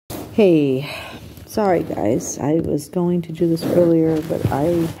Hey, sorry guys, I was going to do this earlier, but I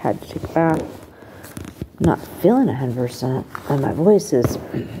had to take a bath. I'm not feeling 100%, and my voice is...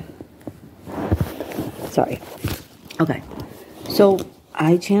 Sorry. Okay, so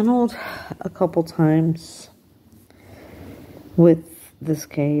I channeled a couple times with this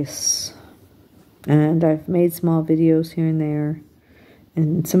case, and I've made small videos here and there,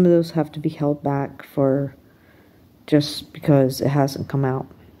 and some of those have to be held back for just because it hasn't come out.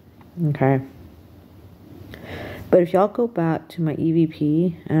 Okay, but if y'all go back to my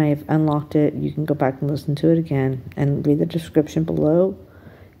EVP and I've unlocked it, you can go back and listen to it again and read the description below.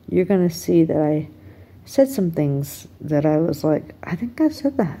 You're gonna see that I said some things that I was like, I think I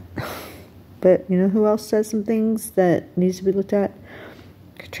said that. But you know who else said some things that needs to be looked at?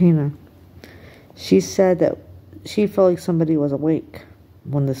 Katrina. She said that she felt like somebody was awake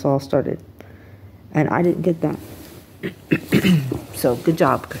when this all started, and I didn't get that. So, good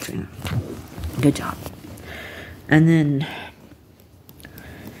job, Katrina. Good job. And then,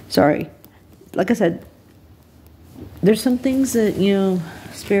 sorry, like I said, there's some things that, you know,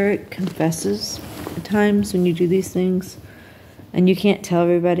 Spirit confesses at times when you do these things, and you can't tell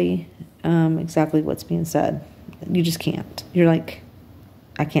everybody exactly what's being said. You just can't. You're like,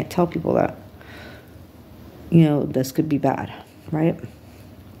 I can't tell people that. You know, this could be bad, right?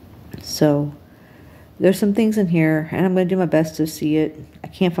 So, there's some things in here, and I'm going to do my best to see it. I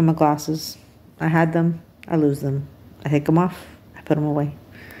can't find my glasses. I had them. I lose them. I take them off. I put them away.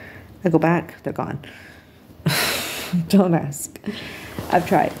 I go back. They're gone. Don't ask. I've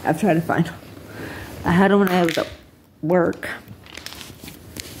tried. I've tried to find them. I had them when I was at work.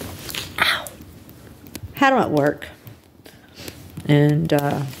 Ow. Had them at work. And,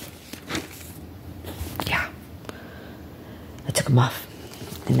 yeah. I took them off.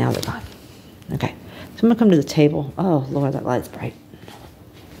 And now they're gone. Okay. So I'm going to come to the table. Oh, Lord, that light's bright.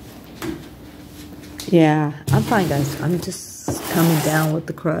 Yeah, I'm fine, guys. I'm just coming down with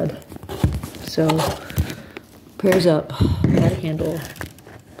the crud. So, prayers up. Light a candle.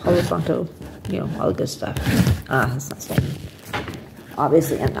 Palo Santo. You know, all the good stuff. That's not saying.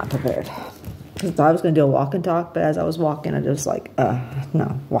 Obviously, I'm not prepared. Because I thought I was going to do a walk and talk, but as I was walking, I just like,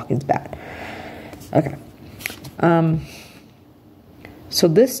 no, walking's bad. Okay. So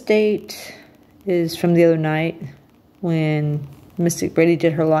this date is from the other night when Mystic Brady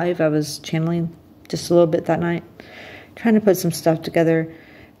did her live. I was channeling just a little bit that night, trying to put some stuff together.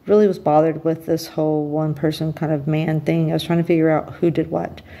 Really was bothered with this whole one person kind of man thing. I was trying to figure out who did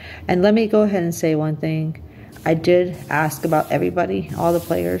what. And let me go ahead and say one thing. I did ask about everybody, all the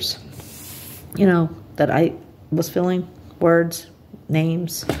players, you know, that I was feeling, words,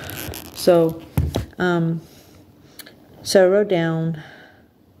 names. So, so I wrote down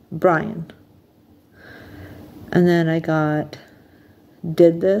Brian. And then I got,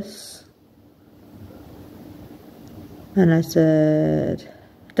 did this. And I said,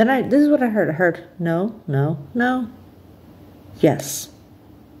 this is what I heard. I heard, no, no, no, yes.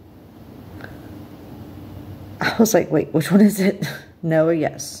 I was like, wait, which one is it? No or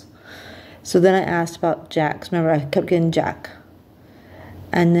yes? So then I asked about Jack's. Remember, I kept getting Jack.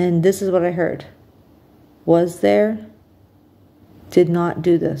 And then this is what I heard. Was there, did not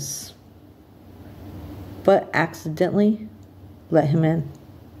do this, but accidentally let him in.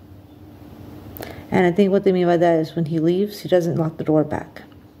 And I think what they mean by that is when he leaves, he doesn't lock the door back.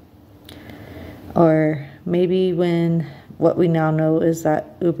 Or maybe when what we now know is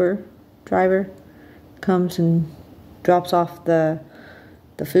that Uber driver comes and drops off the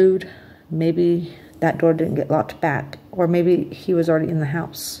food, maybe that door didn't get locked back. Or maybe he was already in the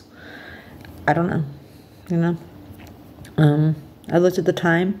house. I don't know. You know? I looked at the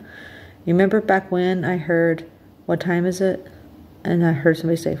time. You remember back when I heard, what time is it? And I heard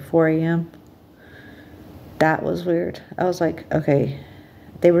somebody say 4 a.m. That was weird. I was like, okay,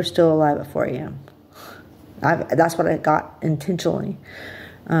 they were still alive at 4 a.m. That's what I got intentionally.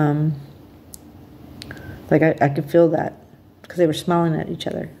 Like I could feel that because they were smiling at each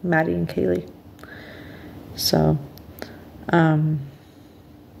other, Maddie and Kaylee. So,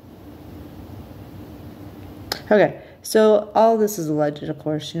 okay. So, all this is alleged, of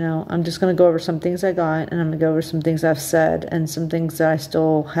course, you know. I'm just going to go over some things I got, and I'm going to go over some things I've said, and some things that I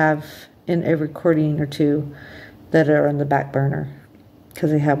still have in a recording or two that are on the back burner, because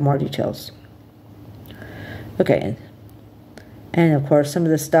they have more details. Okay. And, of course, some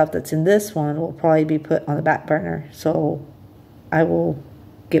of the stuff that's in this one will probably be put on the back burner, so I will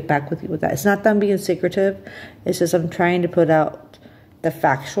get back with you with that. It's not that I'm being secretive. It's just I'm trying to put out the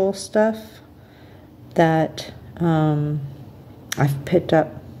factual stuff that... I've picked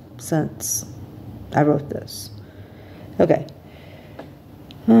up since I wrote this. Okay.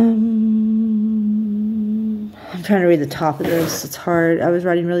 trying to read the top of this. It's hard. I was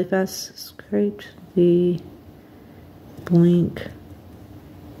writing really fast. Scraped the blank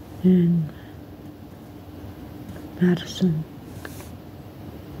in Madison.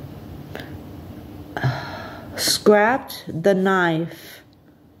 Scrapped the knife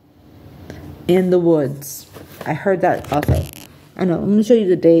in the woods. I heard that also. I know. I'm going to show you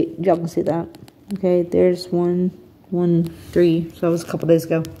the date. Y'all can see that. Okay, there's 1/1/3. So that was a couple days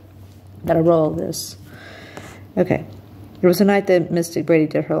ago that I rolled this. Okay. It was the night that Mystic Brady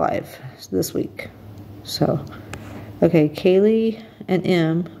did her live this week. So, okay, Kaylee and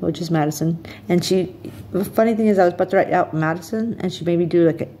M, which is Madison. And the funny thing is I was about to write out Madison, and she made me do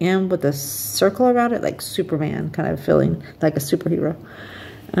like an M with a circle around it, like Superman, kind of feeling like a superhero.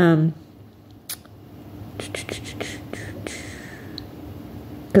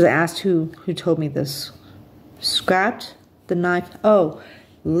 Because I asked who told me this. Scrapped the knife. Oh,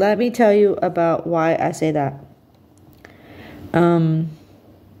 let me tell you about why I say that.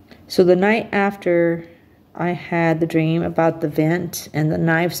 So the night after I had the dream about the vent and the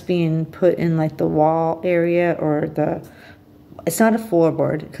knives being put in like the wall area, or it's not a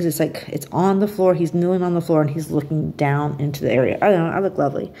floorboard because it's like it's on the floor. He's kneeling on the floor and he's looking down into the area. I don't know. I look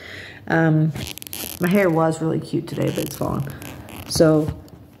lovely. My hair was really cute today, but it's fallen. So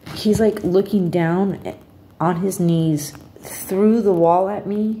he's like looking down on his knees through the wall at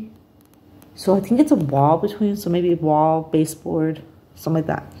me. So I think it's a wall between, so maybe a wall, baseboard, something like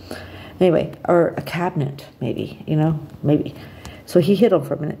that. Anyway, or a cabinet, maybe, you know, maybe. So he hit him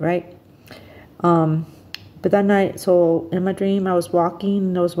for a minute, right? But that night, so in my dream, I was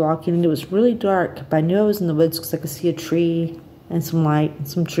walking, and it was really dark, but I knew I was in the woods because I could see a tree and some light, and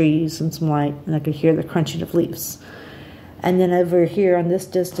some trees and some light, and I could hear the crunching of leaves. And then over here on this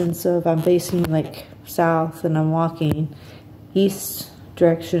distance of, I'm facing like south, and I'm walking east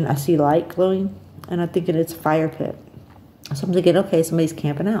direction, I see light glowing, and I'm thinking it's a fire pit. So I'm thinking, okay, somebody's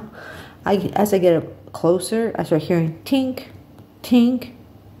camping out. As I get closer, I start hearing tink, tink,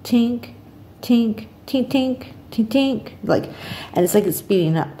 tink, tink, tink, tink, tink, tink, like, and it's like it's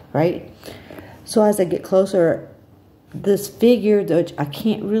speeding up, right? So as I get closer, this figure, which I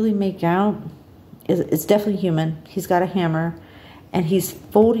can't really make out, it's definitely human. He's got a hammer, and he's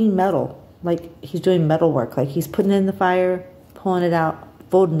folding metal, like he's doing metal work, like he's putting it in the fire, pulling it out,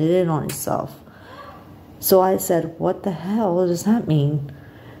 folding it in on himself. So I said, what the hell does that mean?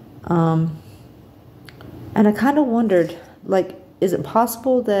 And I kind of wondered, like, is it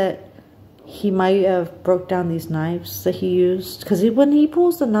possible that he might have broke down these knives that he used? Because when he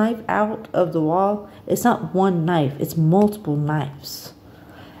pulls the knife out of the wall, it's not one knife, it's multiple knives.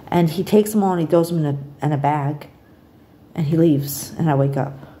 And he takes them all and he throws them in a bag, and he leaves, and I wake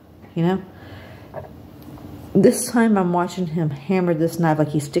up, you know? This time I'm watching him hammer this knife, like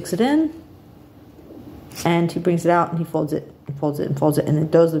he sticks it in, and he brings it out, and he folds it, and folds it, and folds it, and then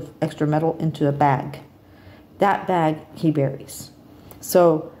throws the extra metal into a bag. That bag he buries.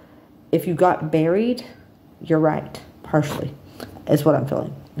 So if you got buried, you're right, partially, is what I'm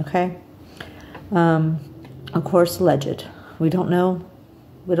feeling, okay? Of course, alleged. We don't know.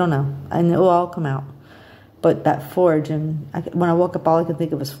 We don't know. And it will all come out. But that forge, and when I woke up, all I could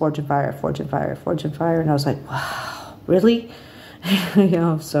think of was forge and fire, forge and fire, forge and fire. And I was like, wow, really? You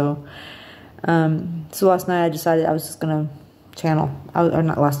know, so last night I decided I was just going to channel. Or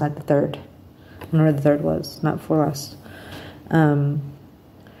not last night, the 3rd. Whenever the 3rd was, not before last.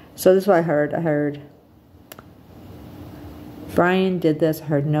 So this is what I heard. I heard Brian did this. I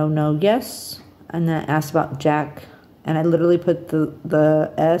heard no, no, yes. And then I asked about Jack. And I literally put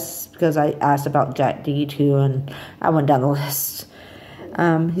the S because I asked about Jack D too, and I went down the list.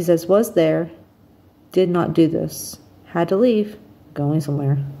 He says, was there, did not do this, had to leave, going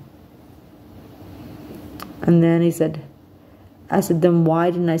somewhere. And then he said, I said, then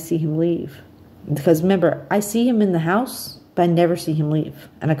why didn't I see him leave? Because remember, I see him in the house, but I never see him leave.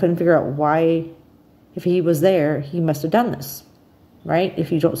 And I couldn't figure out why, if he was there, he must have done this, right?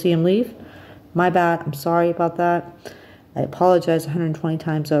 If you don't see him leave. My bad. I'm sorry about that. I apologize 120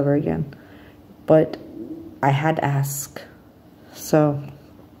 times over again. But I had to ask. So,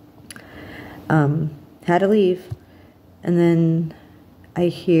 had to leave. And then I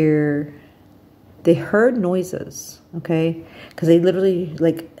hear, they heard noises, okay? Because they literally,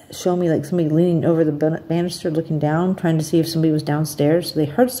 like, show me, like, somebody leaning over the banister looking down, trying to see if somebody was downstairs. So they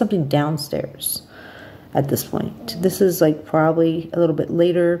heard something downstairs at this point. This is, like, probably a little bit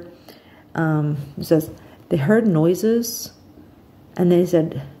later. It says, they heard noises, and they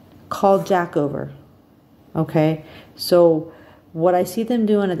said, call Jack over. Okay, so what I see them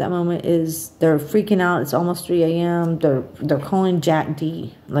doing at that moment is they're freaking out. It's almost 3 a.m. They're calling Jack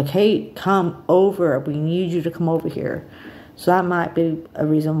D. Like, hey, come over. We need you to come over here. So that might be a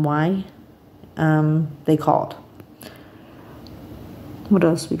reason why they called. What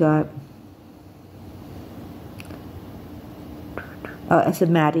else we got? I said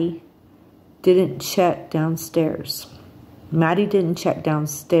Maddie didn't check downstairs. Maddie didn't check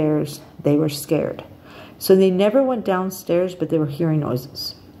downstairs. They were scared. So they never went downstairs, but they were hearing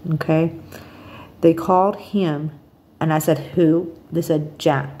noises. Okay? They called him, and I said, who? They said,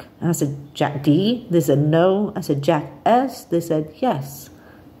 Jack. And I said, Jack D? They said, no. I said, Jack S? They said, yes.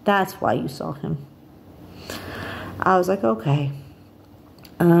 That's why you saw him. I was like, okay.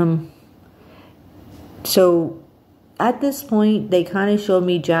 So at this point, they kind of showed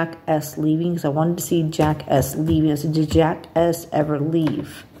me Jack S leaving, because I wanted to see Jack S leaving. I said, did Jack S ever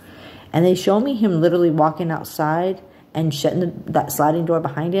leave? And they showed me him literally walking outside and shutting that sliding door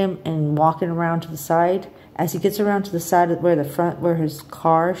behind him and walking around to the side. As he gets around to the side of where his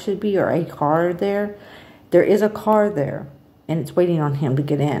car should be, or a car there is a car there, and it's waiting on him to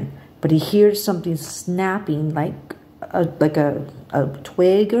get in. But he hears something snapping, like a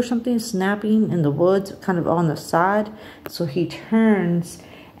twig or something snapping in the woods, kind of on the side. So he turns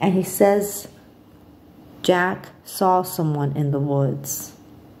and he says, Jack saw someone in the woods.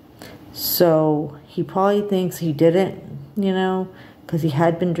 So he probably thinks he didn't, you know, because he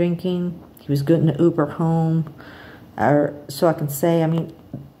had been drinking. He was getting an Uber home. Or so I can say, I mean,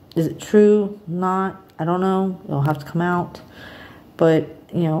 is it true? Not? I don't know. It'll have to come out. But,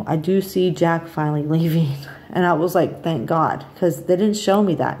 you know, I do see Jack finally leaving. And I was like, thank God. Because they didn't show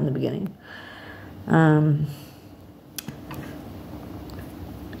me that in the beginning.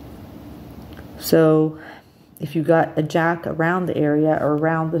 So if you got a Jack around the area or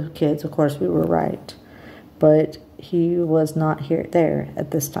around the kids, of course we were right. But he was not there at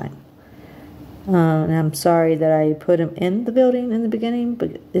this time. And I'm sorry that I put him in the building in the beginning,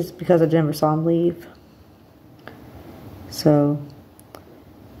 but it's because I never saw him leave. So,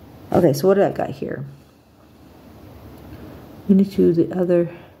 okay, so what did I got here? We need to the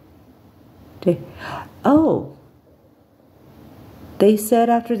other day. Oh! They said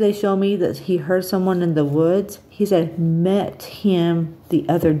after they showed me that he heard someone in the woods, he said, met him the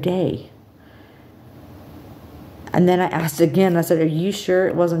other day. And then I asked again, I said, are you sure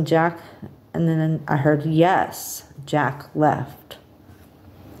it wasn't Jack? And then I heard, yes, Jack left.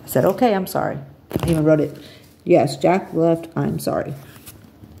 I said, okay, I'm sorry. I even wrote it. Yes, Jack left, I'm sorry.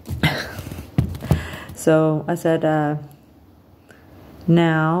 So I said,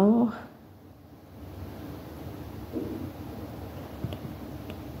 now...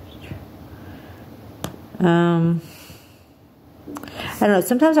 I don't know.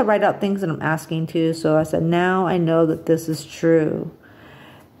 Sometimes I write out things that I'm asking to. So I said, now I know that this is true.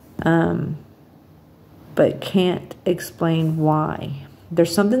 But can't explain why.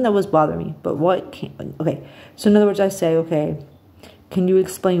 There's something that was bothering me. But what can't... Okay. So in other words, I say, okay, can you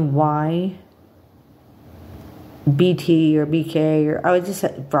explain why BT or BK or... I would just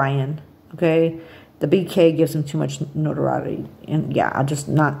say Brian. Okay. The BK gives him too much notoriety. And yeah, I'm just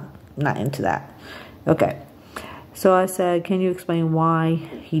not into that. Okay. So I said, can you explain why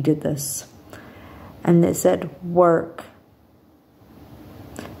he did this? And it said work.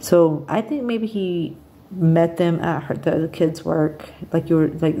 So I think maybe he met them at the kids' work, like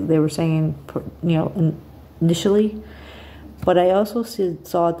they were saying, you know, initially. But I also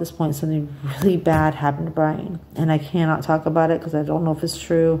saw at this point something really bad happen to Brian, and I cannot talk about it because I don't know if it's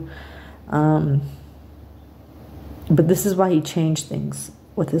true. But this is why he changed things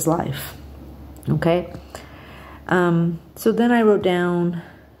with his life. Okay. So then I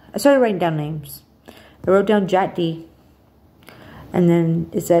started writing down names. I wrote down Jack D. And then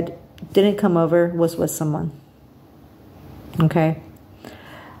it said, didn't come over, was with someone. Okay.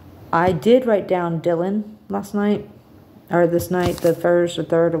 I did write down Dylan last night. Or this night, the first or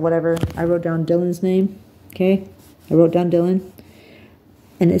third or whatever. I wrote down Dylan's name. Okay. I wrote down Dylan.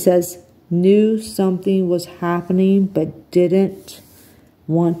 And it says, knew something was happening, but didn't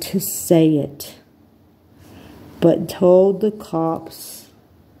want to say it. But told the cops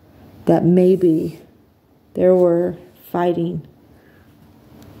that maybe there were fighting.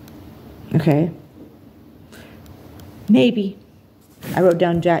 Okay. Maybe. I wrote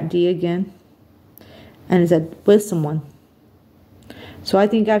down Jack D again. And it said, with someone. So I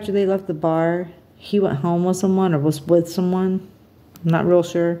think after they left the bar, he went home with someone or was with someone. I'm not real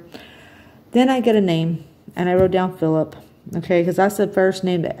sure. Then I get a name. And I wrote down Philip. Okay, because that's the first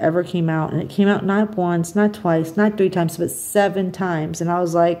name that ever came out. And it came out not once, not twice, not 3 times, but 7 times. And I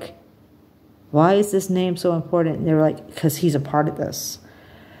was like, Why is this name so important? And they were like, because he's a part of this.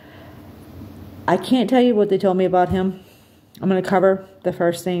 I can't tell you what they told me about him. I'm going to cover the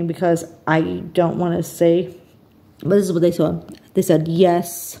first thing because I don't want to say. But this is what they told. They said,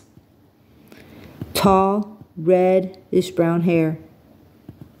 yes. Tall, reddish brown hair.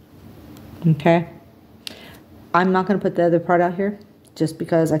 Okay. I'm not going to put the other part out here just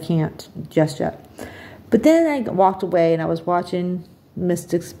because I can't just yet. But then I walked away and I was watching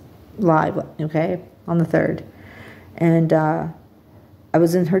Mystics Live, okay, on the 3rd. And I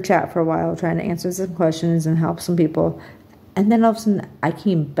was in her chat for a while trying to answer some questions and help some people. And then all of a sudden I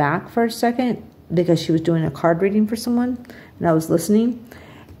came back for a second because she was doing a card reading for someone. And I was listening.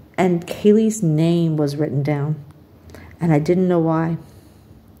 And Kaylee's name was written down. And I didn't know why.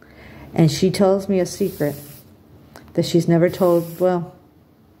 And she tells me a secret that she's never told. Well,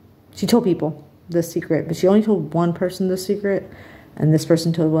 she told people this secret, but she only told one person the secret. And this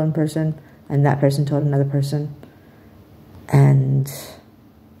person told one person. And that person told another person. And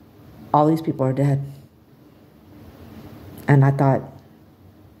all these people are dead. And I thought,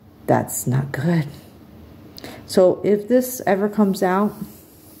 that's not good. So if this ever comes out,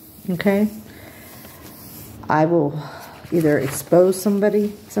 okay, I will either expose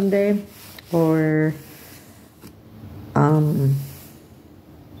somebody someday or I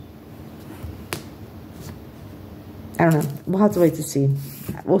don't know. We'll have to wait to see.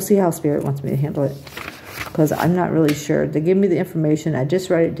 We'll see how Spirit wants me to handle it. Because I'm not really sure. They gave me the information. I just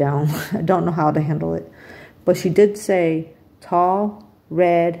write it down. I don't know how to handle it. But she did say tall,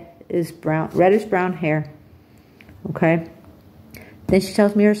 reddish brown hair. Okay. Then she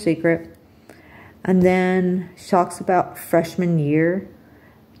tells me her secret. And then she talks about freshman year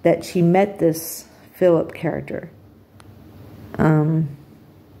that she met this Philip character.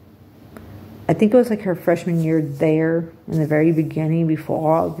 I think it was like her freshman year there in the very beginning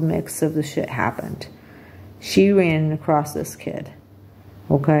before all the mix of the shit happened. She ran across this kid.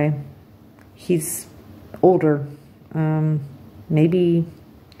 Okay. He's older. Maybe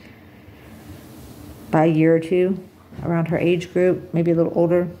by a year or two around her age group. Maybe a little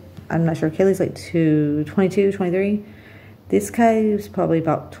older. I'm not sure. Kaylee's like 22, 23. This guy is probably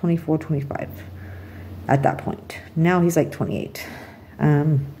about 24, 25 at that point. Now he's like 28.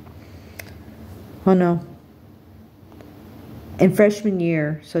 Oh no. In freshman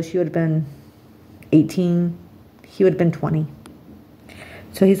year, so she would have been 18. He would have been 20.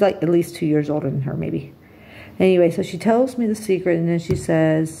 So he's like at least 2 years older than her, maybe. Anyway, so she tells me the secret, and then she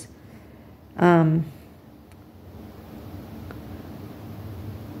says, oh,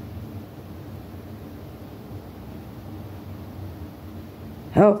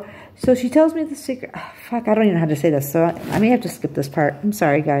 so she tells me the secret. Oh, fuck, I don't even know how to say this, so I may have to skip this part. I'm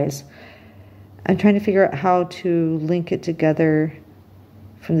sorry, guys. I'm trying to figure out how to link it together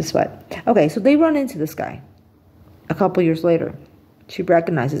from this what. Okay, so they run into this guy a couple years later. She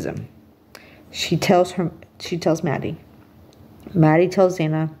recognizes him. She tells Maddie. Maddie tells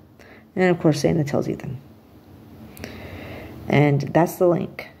Zana. And of course, Zana tells Ethan. And that's the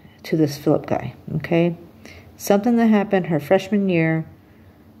link to this Philip guy. Okay? Something that happened her freshman year.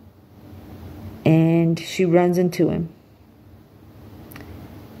 And she runs into him.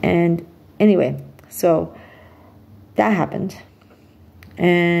 And anyway, so that happened.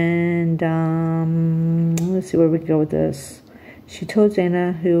 And let's see where we can go with this. She told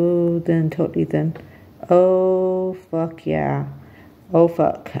Zana, who then told Ethan, oh, fuck yeah. Oh,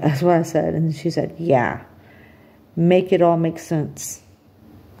 fuck. That's what I said. And she said, yeah. Make it all make sense.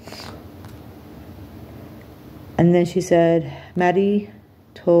 And then she said, Maddie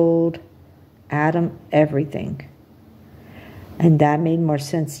told Adam everything. And that made more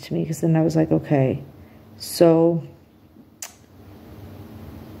sense to me, because then I was like, okay, so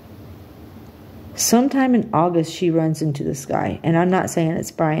sometime in August she runs into this guy. And I'm not saying it's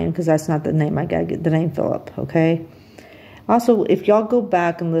Brian, because that's not the name. I gotta get the name Philip, okay? Also, if y'all go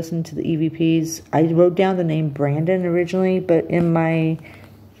back and listen to the EVPs, I wrote down the name Brandon originally, but in my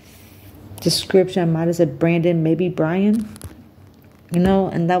description I might have said Brandon, maybe Brian. You know,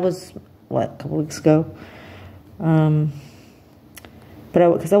 and that was, what, a couple weeks ago.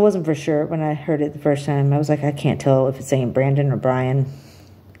 But because I wasn't for sure when I heard it the first time. I was like, I can't tell if it's saying Brandon or Brian.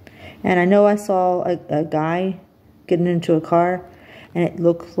 And I know I saw a guy getting into a car, and it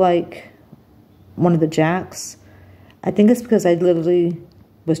looked like one of the Jacks. I think it's because I literally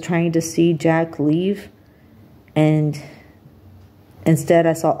was trying to see Jack leave, and instead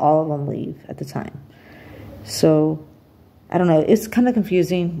I saw all of them leave at the time. So, I don't know. It's kind of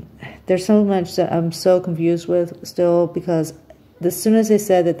confusing. There's so much that I'm so confused with still, because as soon as they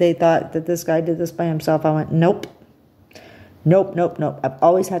said that they thought that this guy did this by himself, I went, nope. Nope, nope, nope. I've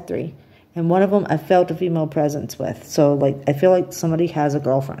always had 3. And one of them I felt a female presence with. So, like, I feel like somebody has a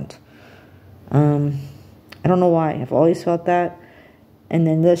girlfriend. I don't know why. I've always felt that. And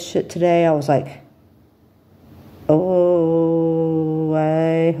then this shit today, I was like, oh,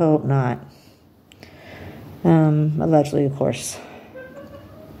 I hope not. Allegedly, of course.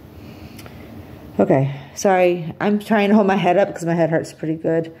 Okay, sorry. I'm trying to hold my head up because my head hurts pretty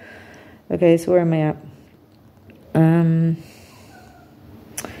good. Okay, so where am I at?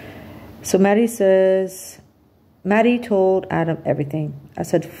 So Maddie says, Maddie told Adam everything. I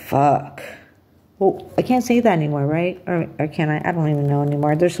said, fuck. Well, I can't say that anymore, right? Or can I? I don't even know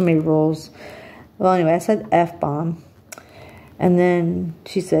anymore. There's so many rules. Well, anyway, I said F-bomb. And then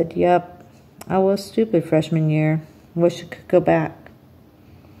she said, yep, I was stupid freshman year. Wish I could go back.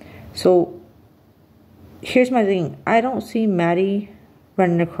 So, here's my thing. I don't see Maddie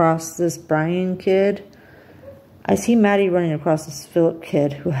running across this Brian kid. I see Maddie running across this Philip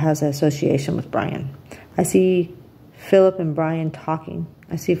kid who has an association with Brian. I see Philip and Brian talking.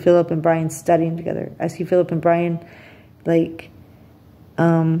 I see Philip and Brian studying together. I see Philip and Brian, like,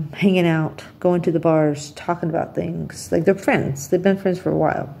 hanging out, going to the bars, talking about things. Like, they're friends. They've been friends for a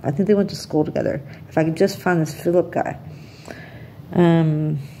while. I think they went to school together. If I could just find this Philip guy.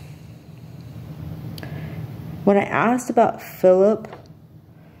 When I asked about Philip,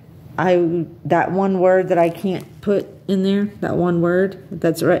 that one word that I can't put in there, that one word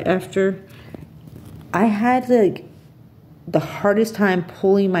that's right after, I had like the hardest time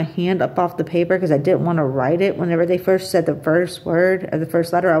pulling my hand up off the paper because I didn't want to write it. Whenever they first said the first word or the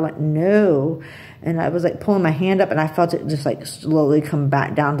first letter, I went no, and I was like pulling my hand up, and I felt it just like slowly come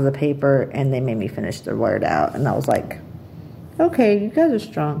back down to the paper, and they made me finish the word out, and I was like, okay, you guys are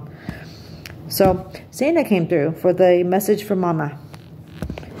strong. So Santa came through for the message from Mama.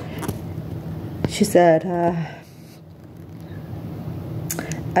 She said,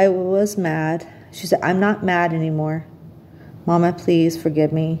 I was mad. She said, I'm not mad anymore. Mama, please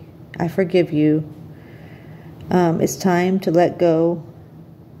forgive me. I forgive you. It's time to let go.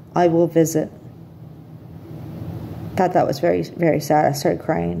 I will visit. Thought that was very, very sad. I started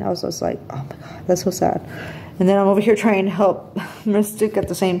crying. I was just like, oh my God, that's so sad. And then I'm over here trying to help Mystic at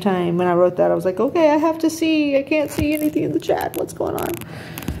the same time. When I wrote that, I was like, okay, I have to see. I can't see anything in the chat. What's going on?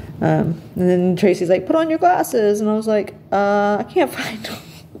 And then Tracy's like, put on your glasses. And I was like, I can't find them.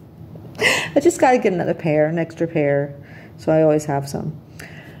 I just got to get another pair, an extra pair. So I always have some.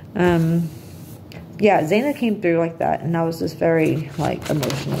 Yeah, Zaina came through like that. And I was just very, like,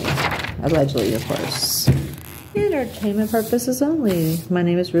 emotionally. Allegedly, of course. Entertainment purposes only. My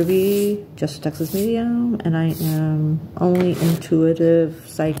name is Ruby, just a Texas medium. And I am only intuitive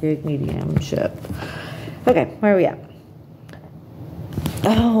psychic mediumship. Okay, where are we at?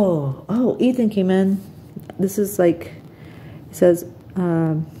 Oh, Ethan came in. This is like, it says,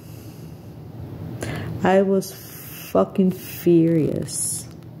 I was fucking furious.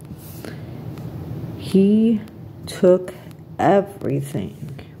 He took everything.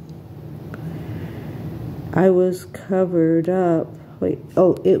 I was covered up. Wait,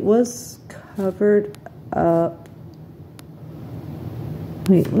 oh, it was covered up.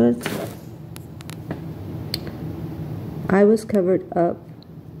 Wait, what? I was covered up.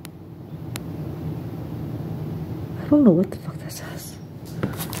 I don't know what the fuck that says.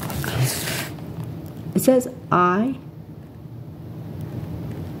 It says I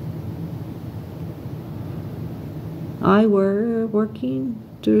were working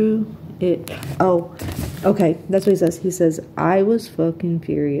through it. Oh, okay, that's what he says. He says, I was fucking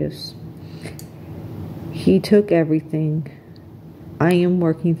furious. He took everything. I am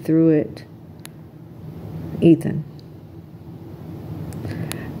working through it. Ethan.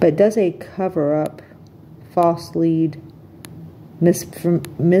 But it does a cover up, false lead,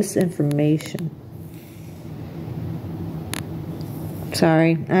 misinformation.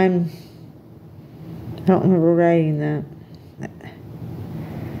 Sorry, I don't remember writing that.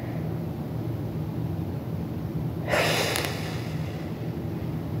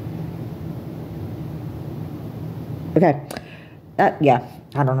 Okay. Yeah,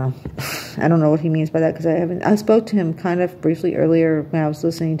 I don't know. I don't know what he means by that because I spoke to him kind of briefly earlier when I was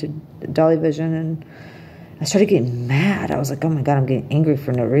listening to Dolly Vision, and I started getting mad. I was like, oh my God, I'm getting angry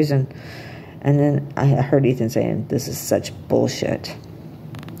for no reason. And then I heard Ethan saying, this is such bullshit.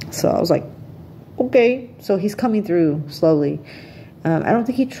 So I was like, okay. So he's coming through slowly. I don't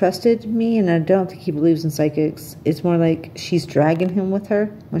think he trusted me, and I don't think he believes in psychics. It's more like she's dragging him with her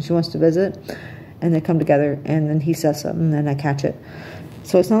when she wants to visit, and they come together, and then he says something, and then I catch it.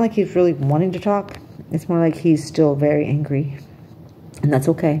 So it's not like he's really wanting to talk. It's more like he's still very angry, and that's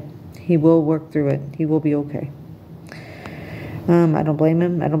okay. He will work through it. He will be okay. I don't blame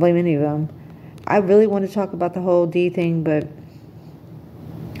him. I don't blame any of them. I really want to talk about the whole D thing, but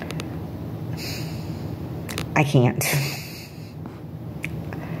I can't.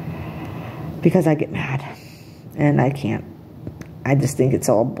 Because I get mad. And I can't. I just think it's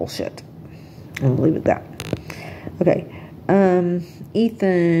all bullshit. And leave it at that. Okay.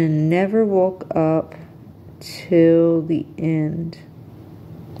 Ethan never woke up till the end.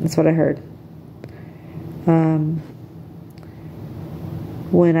 That's what I heard.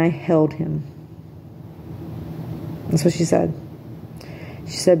 When I held him. That's what she said.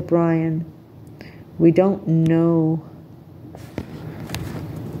 She said, Brian, we don't know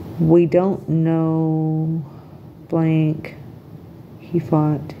blank. He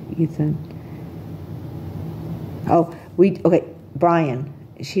fought Ethan. Oh, okay, Brian.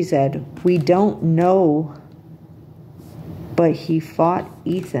 She said, we don't know, but he fought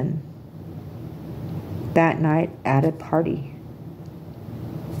Ethan that night at a party.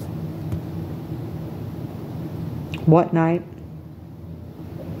 What night?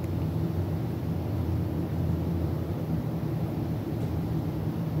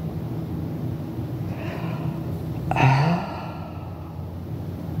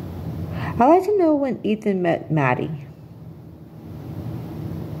 I'd like to know when Ethan met Maddie.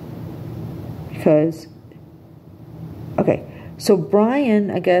 Because, okay, so Brian,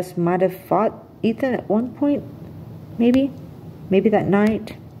 I guess, might have fought Ethan at one point. Maybe that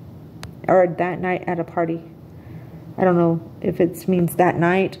night. Or that night at a party. I don't know if it means that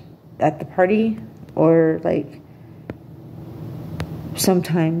night at the party. Or like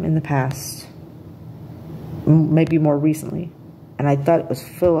sometime in the past. Maybe more recently. And I thought it was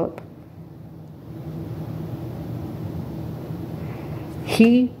Philip.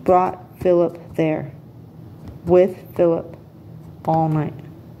 He brought Philip there with Philip all night.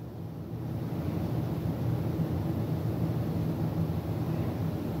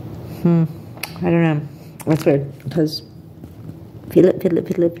 I don't know. That's weird because Philip.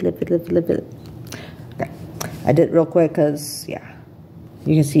 Okay. I did it real quick because, yeah,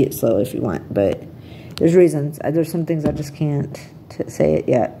 you can see it slow if you want, but there's reasons. There's some things I just can't say it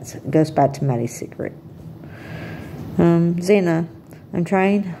yet. It goes back to Maddie's secret. Zaina. I'm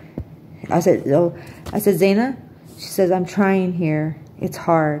trying. I said, Zaina? She says, I'm trying here. It's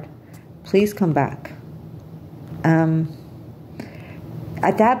hard. Please come back.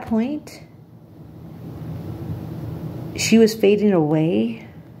 At that point, she was fading away.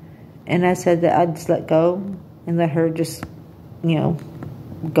 And I said that I'd just let go and let her just,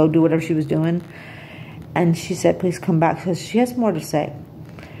 go do whatever she was doing. And she said, please come back because she has more to say.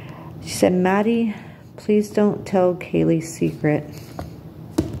 She said, Maddie, please don't tell Kaylee's secret.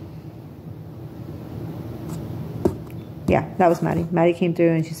 Yeah, that was Maddie. Maddie came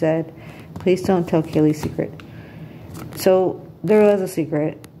through and she said, please don't tell Kaylee's secret. So there was a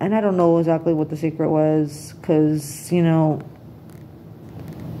secret. And I don't know exactly what the secret was. Because,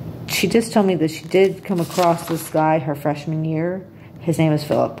 she just told me that she did come across this guy her freshman year. His name is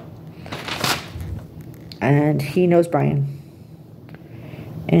Philip. And he knows Brian.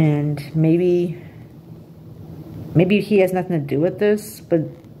 And maybe he has nothing to do with this. But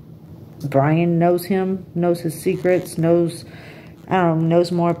Brian knows him, knows his secrets, knows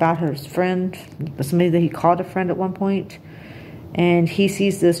more about his friend, somebody that he called a friend at one point. And he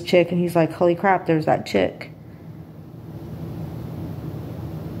sees this chick and he's like, holy crap, there's that chick.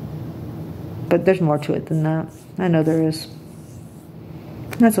 But there's more to it than that. I know there is.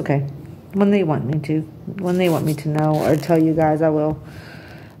 That's okay. When they want me to. When they want me to know or tell you guys, I will.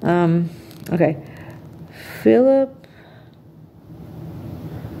 Okay. Philip.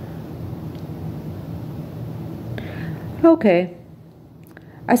 Okay.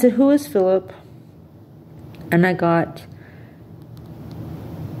 I said, who is Philip? And I got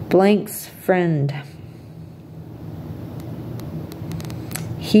blank's friend.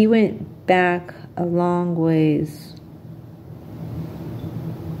 He went back a long ways.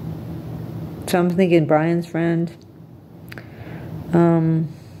 So I'm thinking Brian's friend.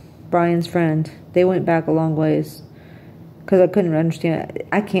 Brian's friend. They went back a long ways. Because I couldn't understand.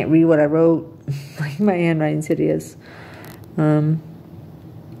 I can't read what I wrote. Like my handwriting's hideous.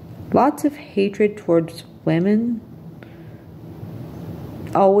 Lots of hatred towards women.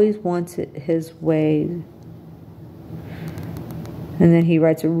 Always wants it his way. And then he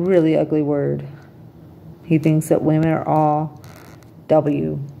writes a really ugly word. He thinks that women are all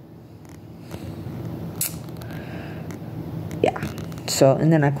W. Yeah. So,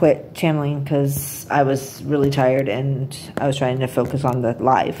 and then I quit channeling because I was really tired and I was trying to focus on the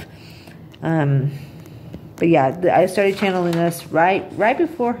live. But yeah, I started channeling this right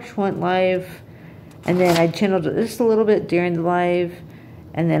before she went live. And then I channeled it just a little bit during the live,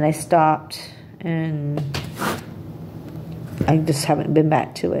 and then I stopped, and I just haven't been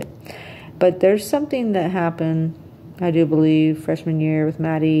back to it. But there's something that happened, I do believe, freshman year with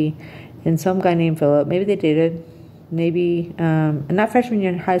Maddie and some guy named Philip. Maybe they dated. Maybe, not freshman year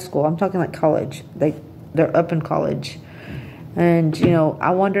in high school. I'm talking like college. Like, they're up in college. And, you know,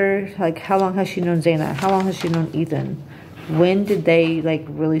 I wonder, like, how long has she known Zaina? How long has she known Ethan? When did they, like,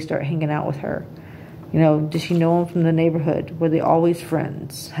 really start hanging out with her? You know, did she know him from the neighborhood? Were they always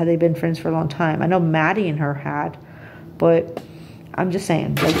friends? Had they been friends for a long time? I know Maddie and her had, but I'm just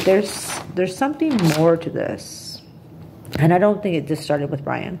saying, like, there's something more to this. And I don't think it just started with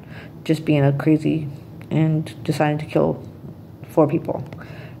Brian just being a crazy and deciding to kill 4 people.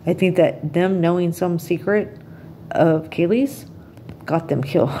 I think that them knowing some secret of Kaylee's got them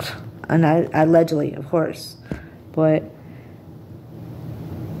killed. And I allegedly, of course. But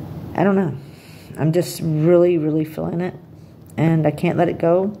I don't know. I'm just really, really feeling it. And I can't let it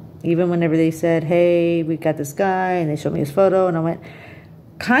go. Even whenever they said, hey, we got this guy, and they showed me his photo, and I went,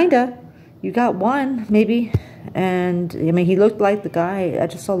 kinda. You got one, maybe. And, I mean, he looked like the guy. I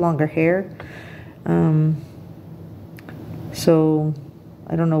just saw longer hair. So,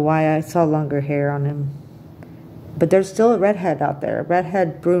 I don't know why I saw longer hair on him. But there's still a redhead out there.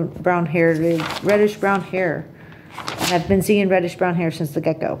 Redhead, brown hair, reddish brown hair. And I've been seeing reddish brown hair since the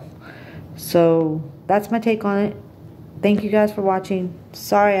get-go. So, that's my take on it. Thank you guys for watching.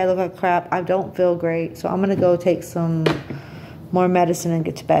 Sorry I look like crap. I don't feel great. So, I'm going to go take some more medicine and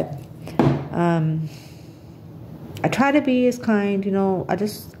get to bed. I try to be as kind, you know.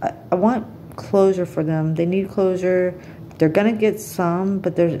 I want closure for them. They need closure. They're going to get some,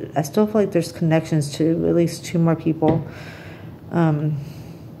 but I still feel like there's connections to at least 2 more people.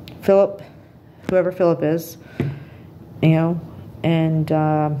 Philip, whoever Philip is, you know, and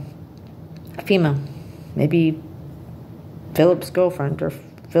Fema. Maybe Philip's girlfriend, or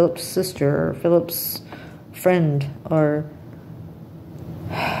Philip's sister, or Philip's friend, or...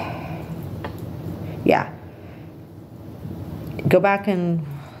 yeah. Go back and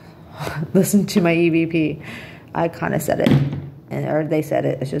listen to my EVP. I kind of said it, or they said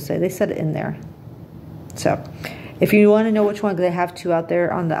it, I should say. They said it in there. So, if you want to know which one, because I have 2 out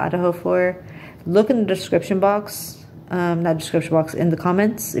there on the Idaho floor, look in the description box. Not description box, in the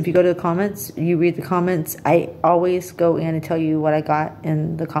comments. If you go to the comments, you read the comments. I always go in and tell you what I got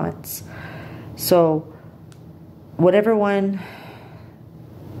in the comments. So, whatever one,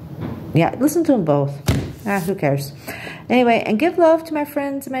 yeah, listen to them both. Who cares? Anyway, and give love to my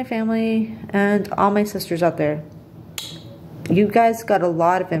friends and my family and all my sisters out there. You guys got a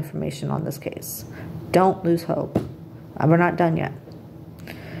lot of information on this case. Don't lose hope. We're not done yet.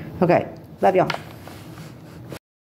 Okay, love y'all.